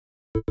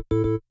I'm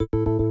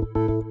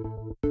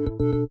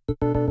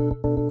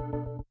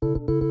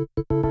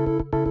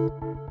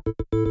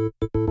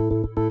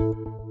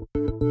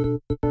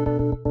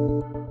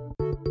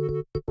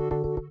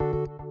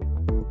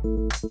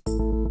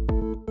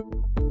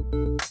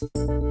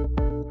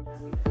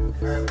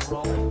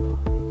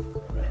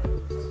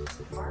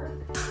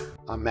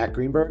Matt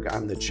Greenberg.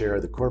 I'm the chair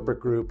of the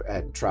corporate group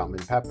at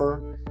Troutman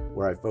Pepper,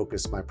 where I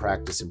focus my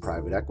practice in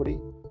private equity.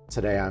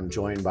 Today, I'm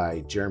joined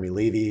by Jeremy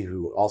Levy,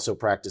 who also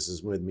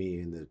practices with me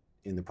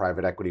in the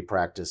private equity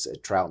practice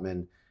at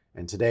Troutman.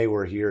 And today,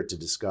 we're here to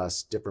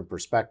discuss different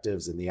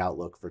perspectives and the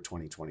outlook for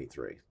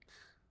 2023.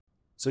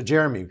 So,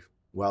 Jeremy,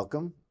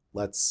 welcome.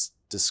 Let's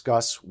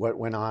discuss what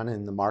went on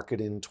in the market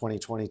in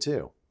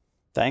 2022.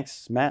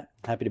 Thanks, Matt.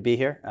 Happy to be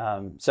here.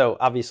 So,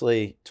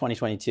 obviously,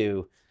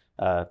 2022.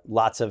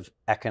 Lots of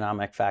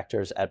economic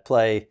factors at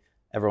play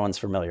everyone's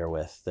familiar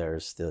with.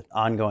 There's the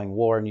ongoing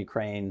war in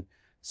Ukraine,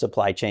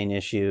 supply chain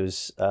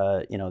issues,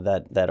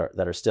 that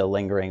are still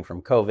lingering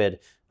from COVID.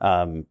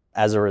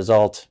 As a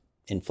result,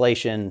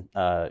 inflation,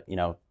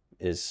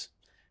 is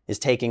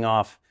taking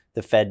off.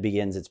 The Fed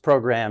begins its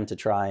program to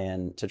try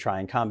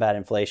and combat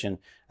inflation.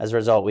 As a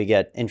result, we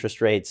get interest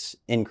rates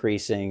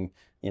increasing,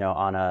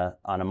 on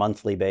a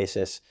monthly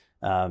basis,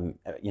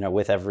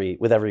 with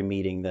every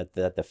meeting that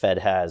the Fed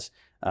has.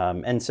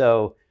 And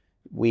so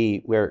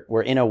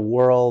we're in a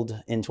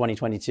world in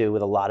 2022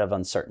 with a lot of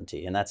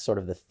uncertainty, and that's sort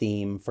of the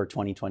theme for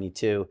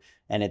 2022.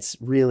 And it's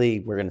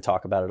really, we're going to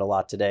talk about it a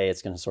lot today.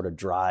 It's going to sort of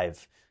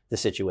drive the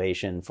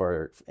situation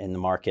in the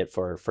market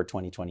for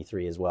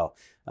 2023 as well.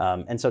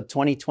 And so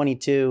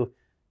 2022,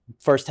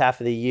 first half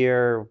of the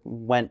year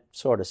went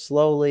sort of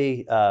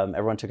slowly.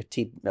 Everyone took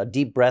a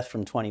deep breath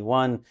from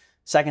 21.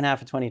 Second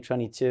half of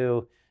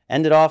 2022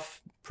 ended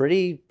off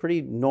pretty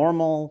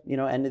normal,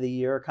 end of the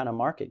year kind of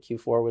market.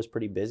 Q4 was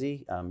pretty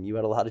busy. You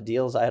had a lot of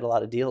deals. I had a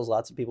lot of deals.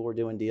 Lots of people were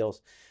doing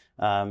deals.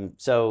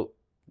 So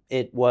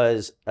it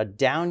was a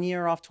down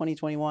year off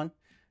 2021.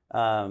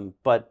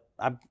 But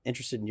I'm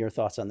interested in your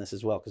thoughts on this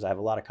as well, because I have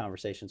a lot of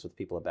conversations with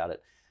people about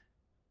it.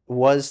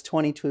 Was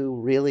 22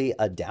 really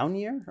a down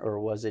year, or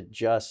was it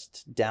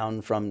just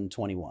down from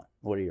 21?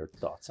 What are your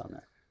thoughts on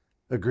that?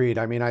 Agreed.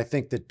 I mean, I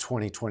think that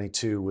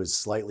 2022 was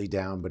slightly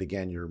down, but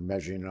again, you're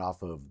measuring it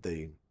off of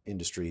the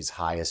industry's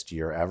highest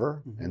year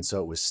ever. Mm-hmm. And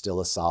so it was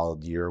still a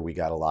solid year. We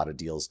got a lot of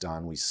deals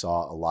done. We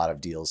saw a lot of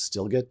deals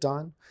still get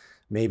done,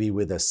 maybe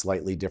with a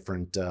slightly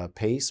different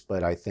pace,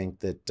 but I think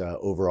that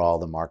overall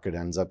the market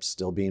ends up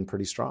still being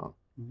pretty strong.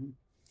 Mm-hmm.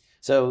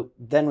 So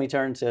then we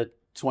turn to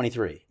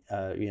 23.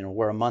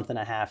 We're a month and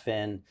a half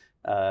in.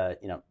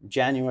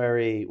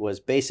 January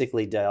was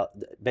basically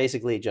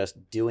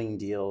just doing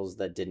deals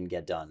that didn't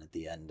get done at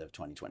the end of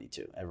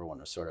 2022. Everyone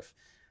was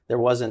there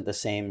wasn't the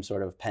same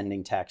sort of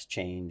pending tax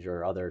change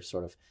or other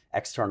sort of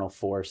external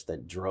force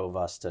that drove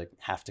us to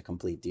have to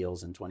complete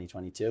deals in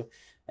 2022.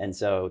 And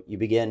so you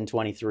begin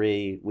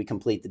 23, we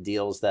complete the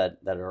deals that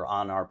are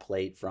on our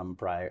plate from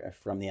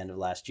the end of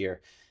last year.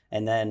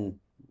 And then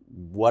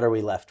what are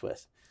we left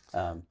with?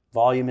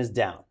 Volume is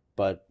down,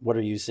 but what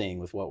are you seeing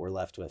with what we're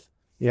left with?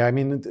 Yeah, I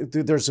mean,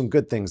 there's some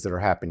good things that are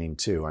happening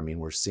too. I mean,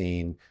 we're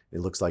seeing,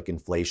 it looks like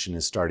inflation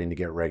is starting to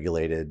get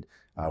regulated.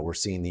 We're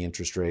seeing the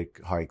interest rate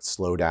hikes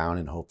slow down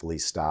and hopefully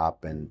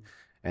stop.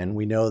 And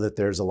we know that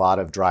there's a lot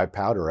of dry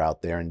powder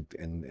out there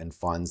and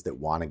funds that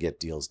want to get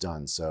deals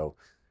done. So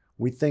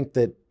I think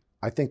that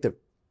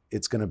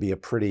it's going to be a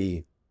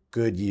pretty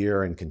good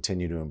year and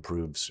continue to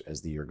improve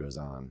as the year goes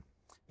on.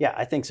 Yeah,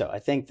 I think so. I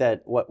think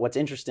that what's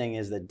interesting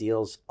is that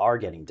deals are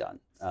getting done.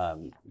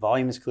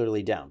 Volume is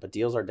clearly down, but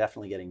deals are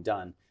definitely getting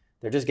done.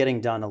 They're just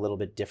getting done a little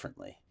bit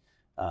differently.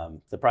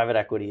 The private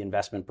equity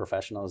investment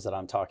professionals that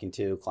I'm talking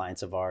to,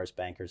 clients of ours,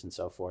 bankers and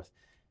so forth,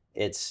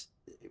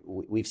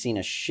 we've seen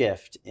a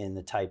shift in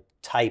the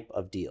type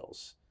of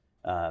deals.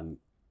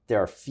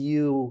 There are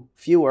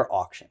fewer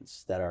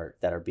auctions that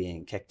are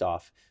being kicked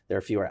off. There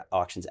are fewer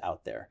auctions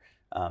out there.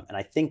 And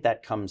I think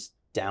that comes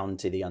down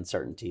to the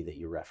uncertainty that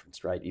you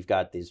referenced, right? You've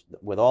got these,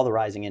 with all the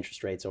rising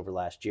interest rates over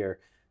last year,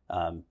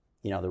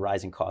 the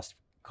rising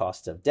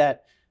cost of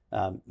debt,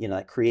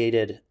 that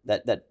created,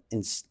 that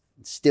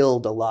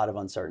instilled a lot of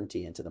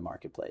uncertainty into the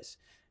marketplace.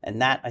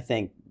 And that, I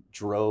think,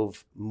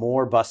 drove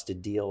more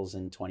busted deals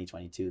in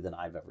 2022 than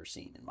I've ever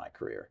seen in my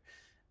career.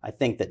 I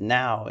think that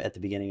now, at the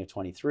beginning of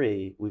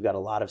 23, we've got a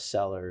lot of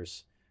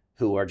sellers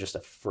who are just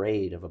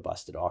afraid of a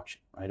busted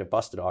auction, right? A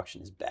busted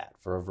auction is bad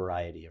for a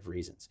variety of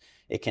reasons.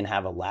 It can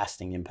have a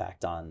lasting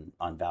impact on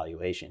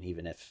valuation,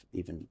 even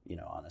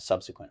on a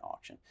subsequent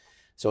auction.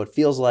 So it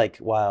feels like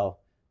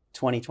while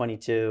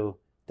 2022,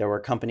 there were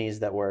companies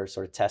that were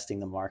sort of testing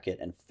the market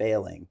and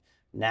failing,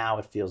 now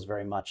it feels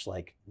very much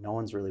like no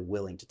one's really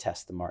willing to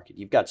test the market.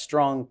 You've got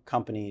strong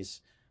companies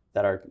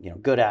that are,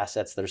 good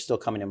assets that are still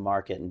coming to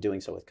market and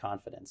doing so with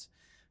confidence.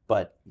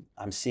 But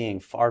I'm seeing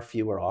far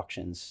fewer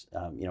auctions,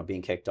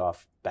 being kicked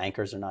off.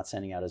 Bankers are not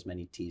sending out as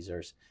many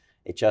teasers.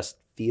 It just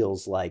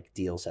feels like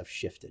deals have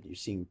shifted. You're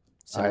seeing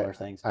similar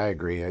things. I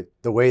agree.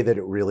 The way that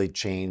it really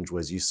changed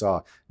was you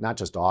saw not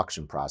just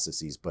auction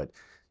processes, but,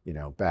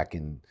 back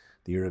in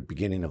the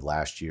beginning of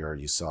last year,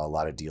 you saw a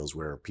lot of deals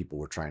where people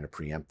were trying to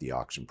preempt the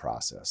auction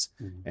process.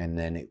 And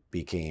then it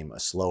became a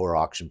slower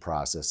auction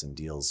process and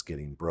deals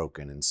getting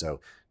broken. And so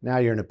now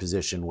you're in a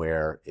position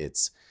where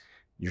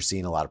you're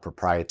seeing a lot of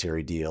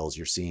proprietary deals.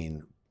 You're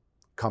seeing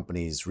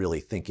companies really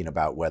thinking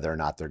about whether or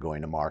not they're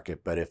going to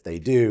market. But if they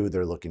do,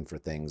 they're looking for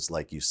things,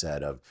 like you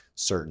said, of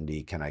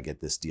certainty. Can I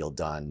get this deal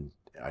done?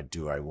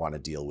 Do I want to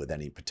deal with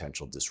any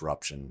potential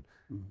disruption?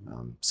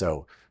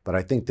 But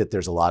I think that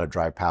there's a lot of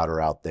dry powder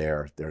out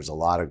there. There's a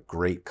lot of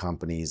great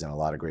companies and a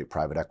lot of great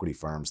private equity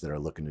firms that are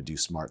looking to do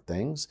smart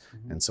things.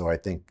 And so I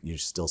think you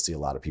still see a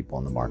lot of people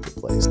in the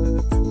marketplace.